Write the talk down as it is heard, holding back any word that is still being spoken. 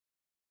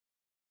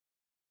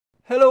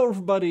Hello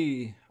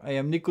everybody, I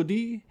am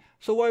NicoD.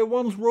 So I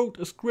once wrote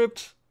a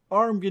script,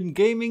 Armbian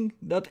Gaming,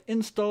 that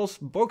installs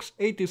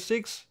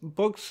Box86,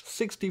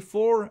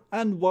 Box64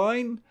 and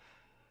Wine.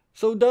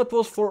 So that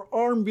was for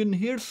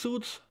Armbian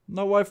Hirsute.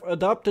 Now I've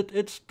adapted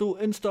it to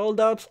install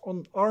that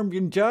on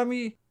Armbian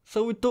Jammy.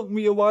 So it took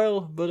me a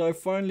while, but I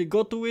finally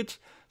got to it.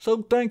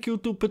 So thank you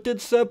to Petit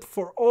Seb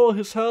for all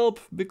his help,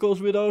 because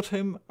without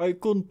him I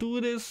couldn't do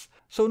this.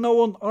 So now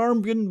on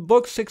Armbian,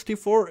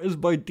 Box64 is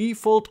by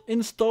default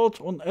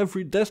installed on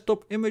every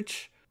desktop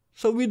image.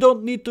 So we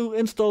don't need to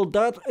install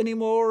that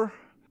anymore.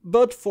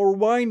 But for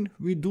Wine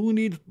we do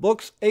need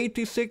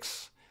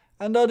Box86.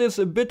 And that is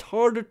a bit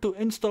harder to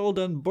install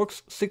than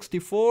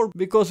Box64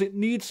 because it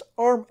needs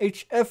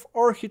ARMHF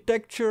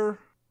architecture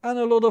and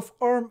a lot of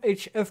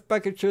ARMHF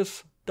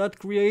packages that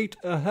create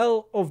a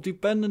hell of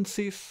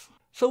dependencies.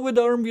 So with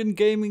Armbian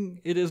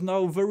Gaming it is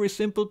now very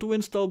simple to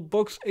install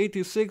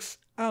Box86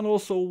 and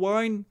also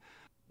Wine.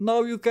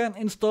 Now you can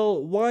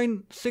install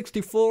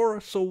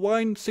Wine64, so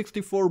Wine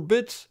 64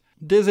 bits.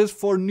 This is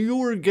for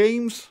newer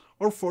games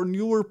or for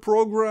newer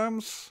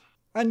programs.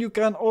 And you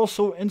can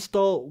also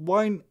install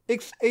Wine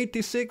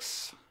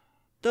X86.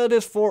 That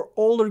is for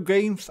older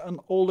games and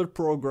older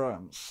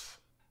programs.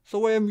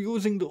 So I am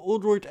using the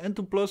Odroid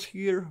N2 Plus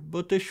here,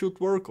 but this should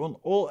work on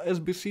all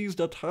SBCs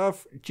that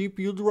have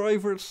GPU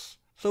drivers.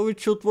 So it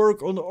should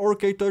work on the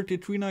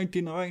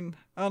RK3399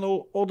 and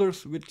all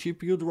others with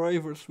GPU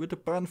drivers with the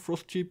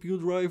Panfrost GPU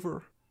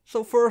driver.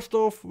 So first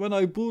off, when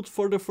I boot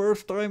for the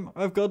first time,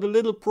 I've got a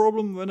little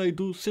problem when I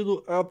do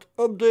sudo apt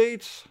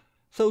updates.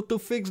 So to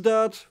fix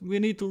that, we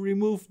need to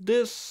remove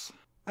this,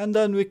 and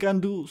then we can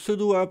do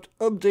sudo apt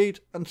update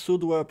and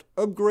sudo apt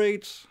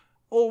upgrade.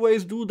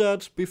 Always do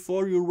that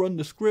before you run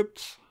the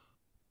script.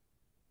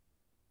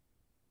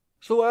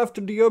 So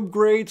after the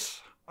upgrades,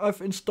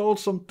 I've installed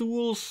some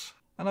tools,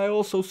 and I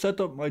also set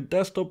up my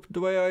desktop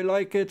the way I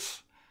like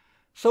it.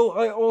 So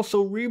I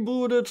also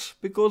rebooted,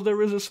 because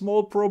there is a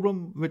small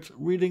problem with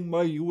reading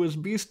my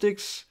USB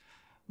sticks,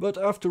 but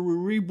after a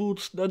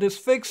reboot that is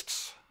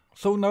fixed.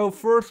 So now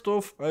first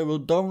off I will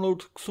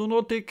download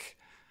Xonotic,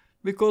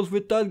 because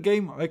with that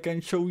game I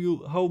can show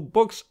you how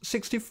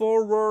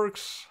Box64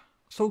 works.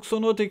 So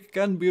Xonotic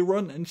can be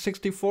run in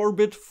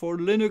 64-bit for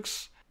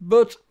Linux,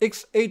 but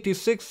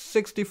x86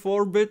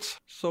 64-bit,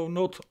 so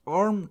not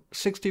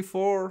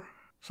ARM64.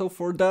 So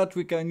for that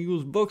we can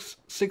use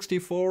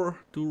Box64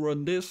 to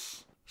run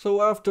this.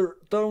 So after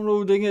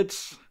downloading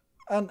it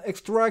and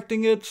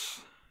extracting it,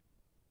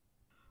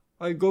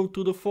 I go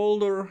to the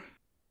folder.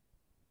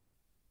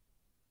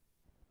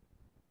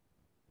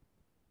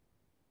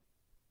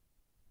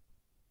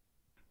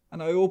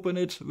 And I open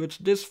it with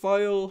this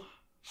file,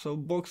 so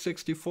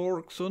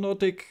Box64,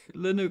 Xonotic,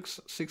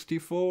 Linux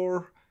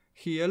 64,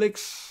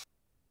 Helix.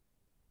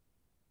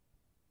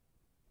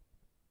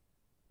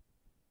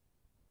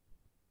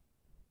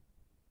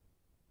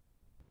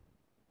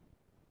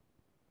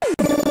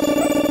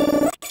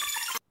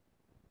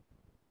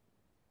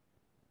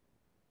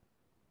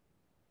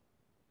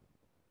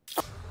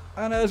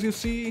 And as you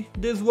see,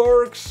 this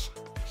works.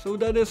 So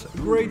that is a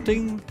great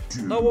thing.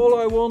 Now all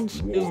I want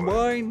is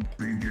Wine.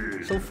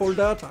 So for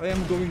that I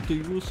am going to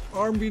use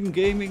Armbian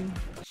Gaming.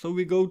 So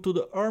we go to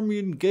the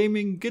Armbian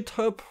Gaming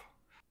GitHub.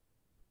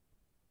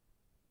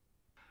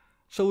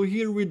 So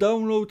here we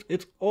download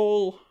it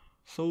all.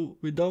 So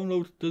we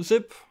download the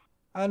zip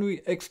and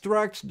we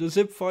extract the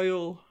zip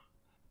file.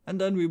 And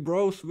then we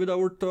browse with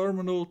our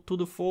terminal to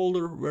the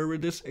folder where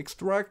it is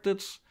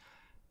extracted.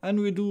 And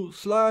we do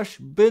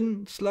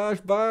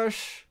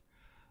 /bin/bash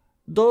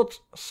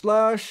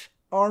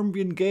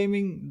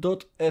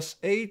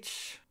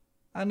 /armbiangaming.sh,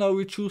 and now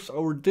we choose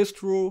our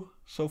distro.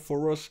 So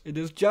for us it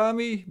is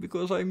Jammy,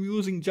 because I'm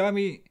using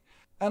Jammy.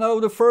 And now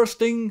the first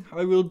thing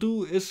I will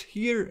do is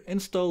here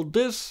install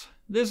this.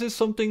 This is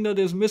something that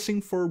is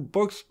missing for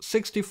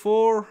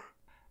Box64.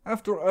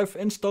 After I've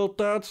installed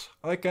that,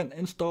 I can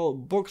install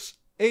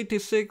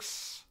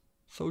Box86.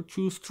 So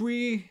choose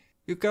 3.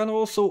 You can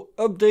also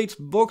update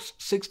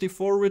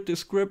Box64 with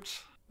this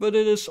script, but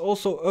it is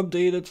also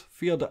updated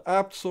via the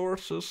apt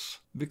sources,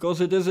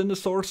 because it is in the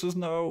sources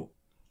now.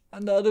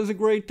 And that is a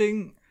great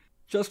thing.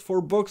 Just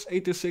for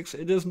Box86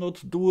 it is not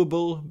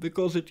doable,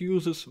 because it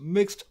uses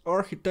mixed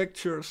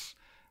architectures,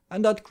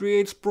 and that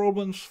creates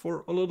problems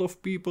for a lot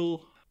of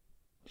people.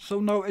 So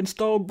now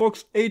install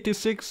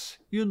Box86.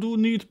 You do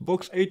need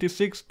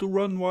Box86 to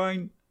run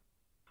Wine.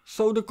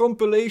 So the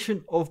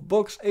compilation of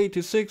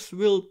Box86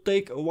 will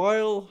take a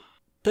while.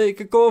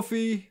 Take a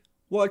coffee,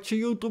 watch a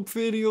YouTube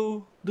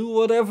video, do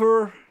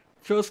whatever,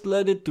 just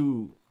let it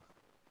do.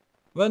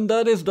 When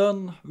that is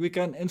done, we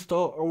can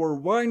install our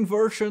Wine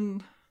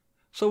version.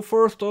 So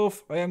first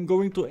off, I am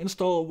going to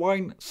install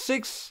Wine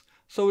 6,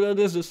 so that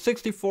is the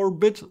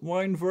 64-bit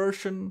Wine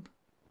version.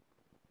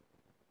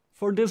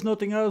 For this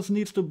nothing else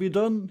needs to be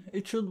done,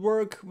 it should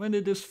work when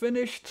it is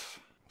finished.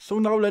 So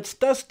now let's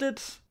test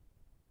it.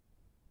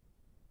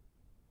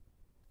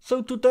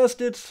 So to test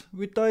it,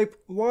 we type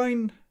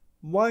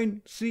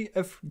wine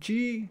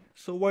cfg,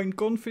 so wine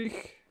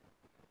config.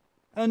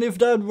 And if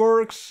that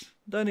works,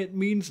 then it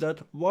means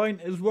that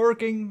Wine is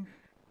working.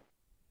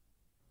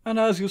 And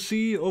as you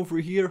see over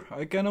here,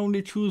 I can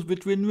only choose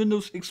between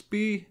Windows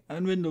XP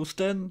and Windows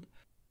 10.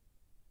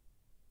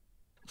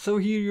 So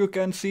here you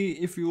can see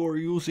if you are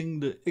using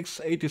the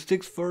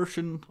x86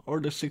 version or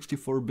the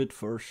 64-bit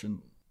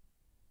version.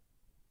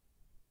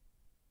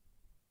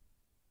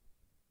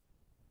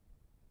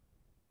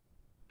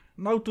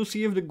 Now to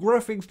see if the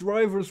graphics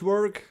drivers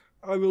work,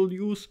 I will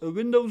use a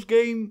Windows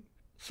game.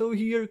 So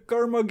here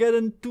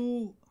Carmageddon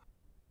 2.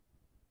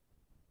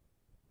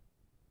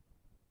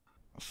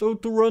 So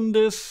to run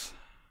this,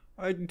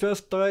 I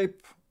just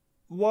type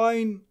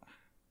wine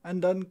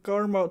and then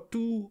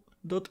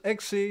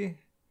karma2.exe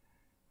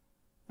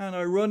and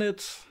I run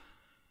it.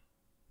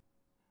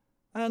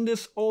 And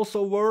this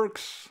also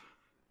works.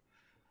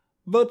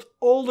 But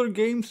older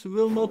games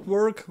will not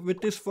work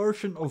with this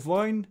version of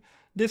Wine.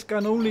 This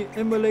can only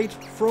emulate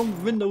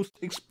from Windows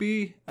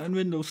XP and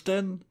Windows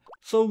 10.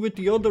 So with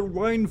the other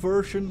Wine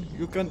version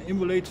you can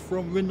emulate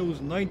from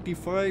Windows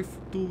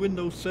 95 to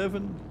Windows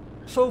 7.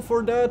 So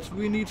for that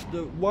we need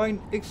the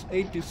Wine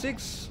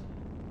X86.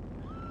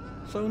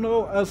 So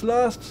now as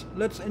last,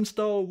 let's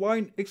install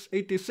Wine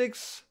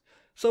X86.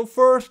 So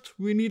first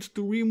we need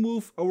to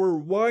remove our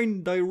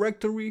Wine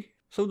directory.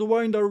 So the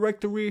Wine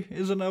directory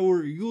is in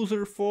our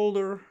user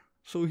folder.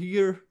 So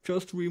here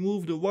just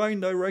remove the Wine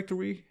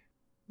directory.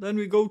 Then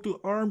we go to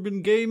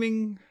Armbian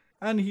Gaming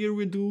and here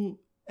we do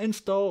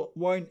install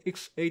Wine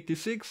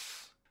X86.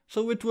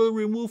 So it will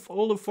remove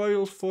all the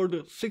files for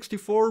the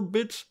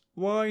 64-bit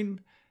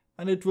Wine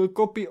and it will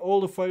copy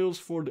all the files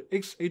for the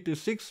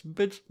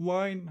x86-bit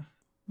Wine.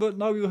 But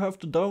now you have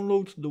to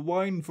download the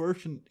Wine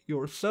version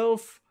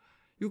yourself.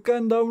 You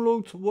can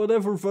download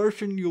whatever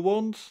version you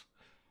want.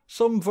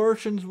 Some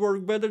versions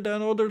work better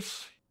than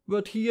others,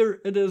 but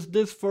here it is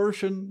this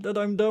version that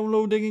I'm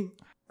downloading.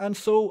 And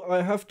so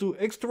I have to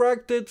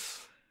extract it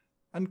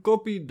and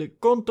copy the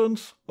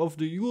contents of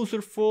the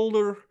user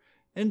folder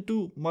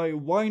into my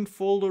Wine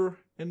folder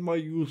in my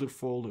user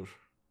folder.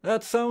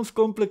 That sounds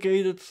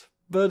complicated,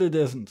 but it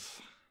isn't.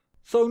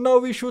 So now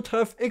we should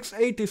have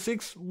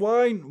x86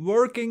 Wine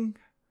working.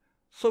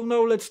 So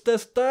now let's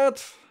test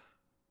that.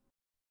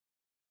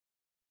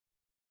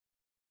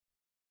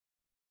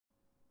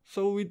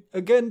 So we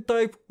again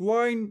type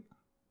wine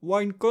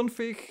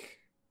config.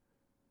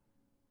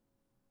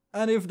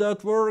 And if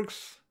that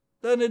works,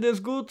 then it is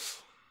good.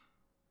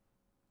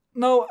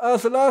 Now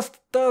as a last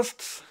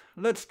test,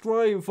 let's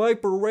try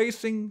Viper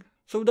Racing.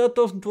 So that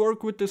doesn't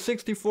work with the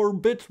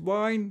 64-bit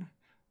Wine.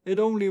 It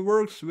only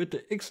works with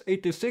the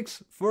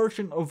x86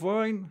 version of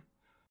Wine.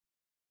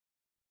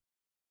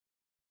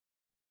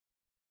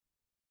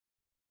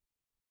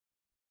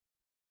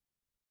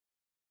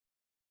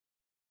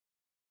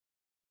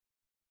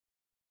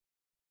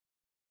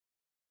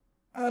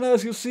 And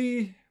as you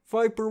see,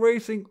 Viper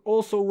Racing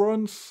also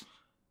runs,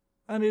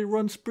 and it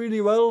runs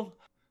pretty well.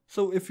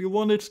 So if you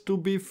want it to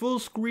be full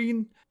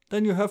screen,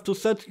 then you have to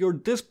set your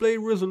display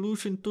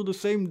resolution to the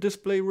same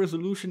display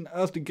resolution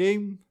as the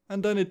game,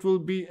 and then it will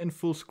be in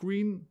full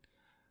screen.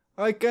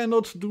 I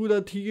cannot do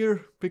that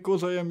here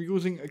because I am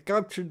using a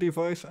capture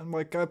device and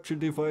my capture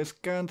device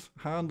can't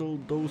handle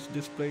those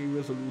display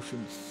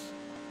resolutions.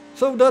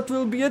 So that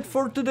will be it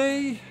for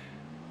today.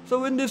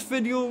 So in this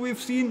video we've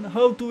seen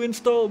how to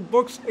install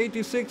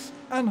Box86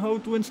 and how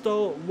to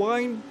install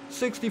Wine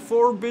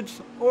 64-bit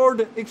or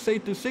the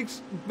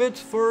x86-bit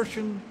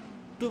version.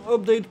 To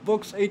update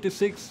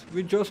Box86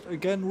 we just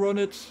again run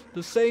it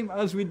the same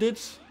as we did.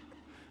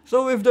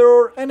 So if there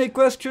are any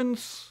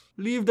questions,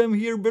 leave them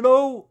here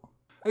below.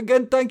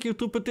 Again, thank you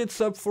to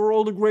Petitsap for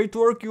all the great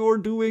work you are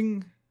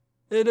doing.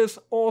 It is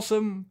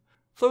awesome.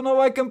 So now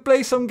I can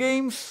play some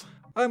games.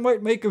 I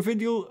might make a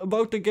video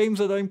about the games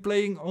that I'm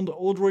playing on the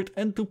Odroid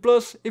N2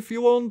 Plus if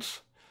you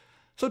want.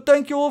 So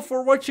thank you all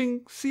for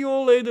watching. See you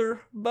all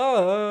later.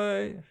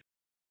 Bye.